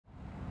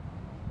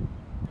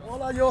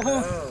Hola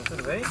Johan!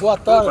 Tudo bem? Boa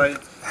tarde!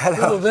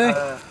 Tudo bem?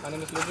 My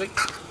name is Mühlegg.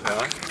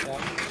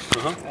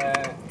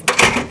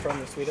 I'm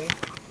from Sweden.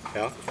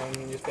 From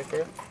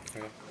newspaper.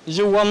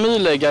 Johann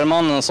Mühlegg är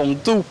mannen som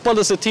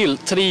dopade sig till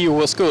 3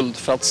 OS-guld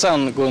för att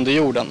sen gå under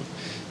jorden.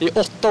 I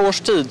 8 års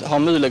tid har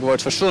Mühlegg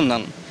varit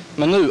försvunnen.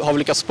 Men nu har vi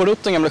lyckats spåra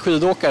upp den gamla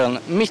skidåkaren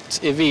mitt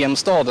i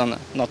VM-staden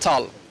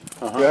Natal.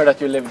 We heard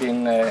that you lived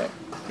in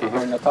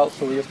Natal,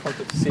 so we just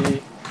wanted to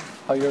see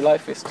how your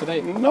life is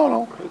today.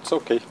 No, it's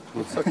okay.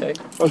 It's okay.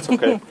 It's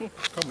okay.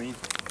 Come in.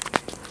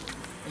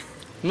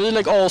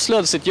 Mühlegg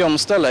avslöjade sitt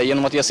gömställe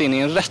genom att ge sig in i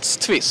en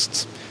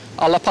rättstvist.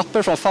 Alla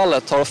papper från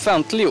fallet har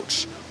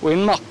offentliggjorts och i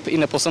en mapp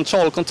inne på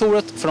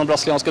centralkontoret för de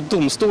brasilianska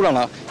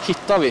domstolarna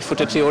hittar vi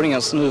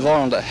 43-åringens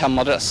nuvarande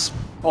hemadress.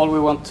 All we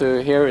want to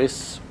hear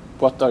is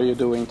what are you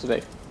doing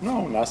today?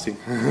 No, nothing.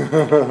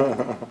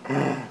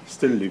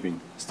 Still living.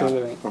 Still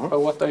living.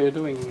 But what are you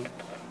doing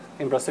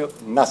in Brazil?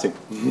 Nothing.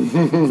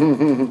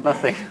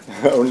 Nothing.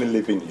 Only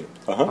living here.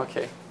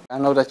 Okay. I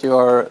know that you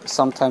are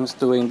sometimes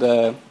doing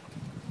the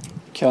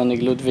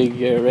König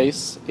Ludwig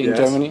race in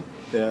Germany.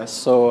 Yes.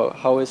 So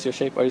how is your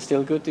shape? Are you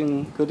still good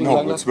in No,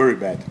 Langland? it's very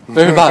bad.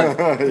 Very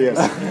bad. Yes.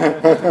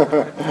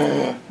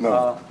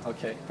 No.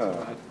 Okay.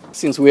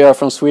 Since we are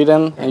from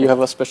Sweden and you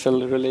have a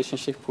special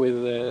relationship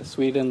with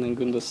Sweden and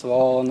Gunde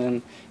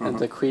Svan and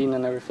the Queen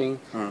and everything,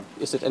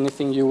 is it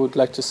anything you would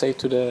like to say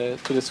to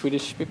the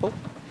Swedish people?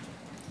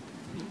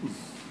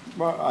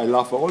 Well, I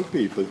love all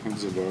people in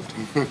the world.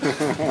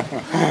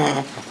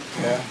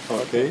 Yeah.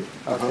 Okay.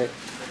 Okay.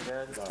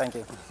 Thank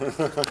you.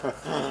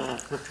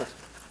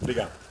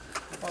 Liga.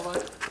 Bye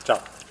bye. Ciao.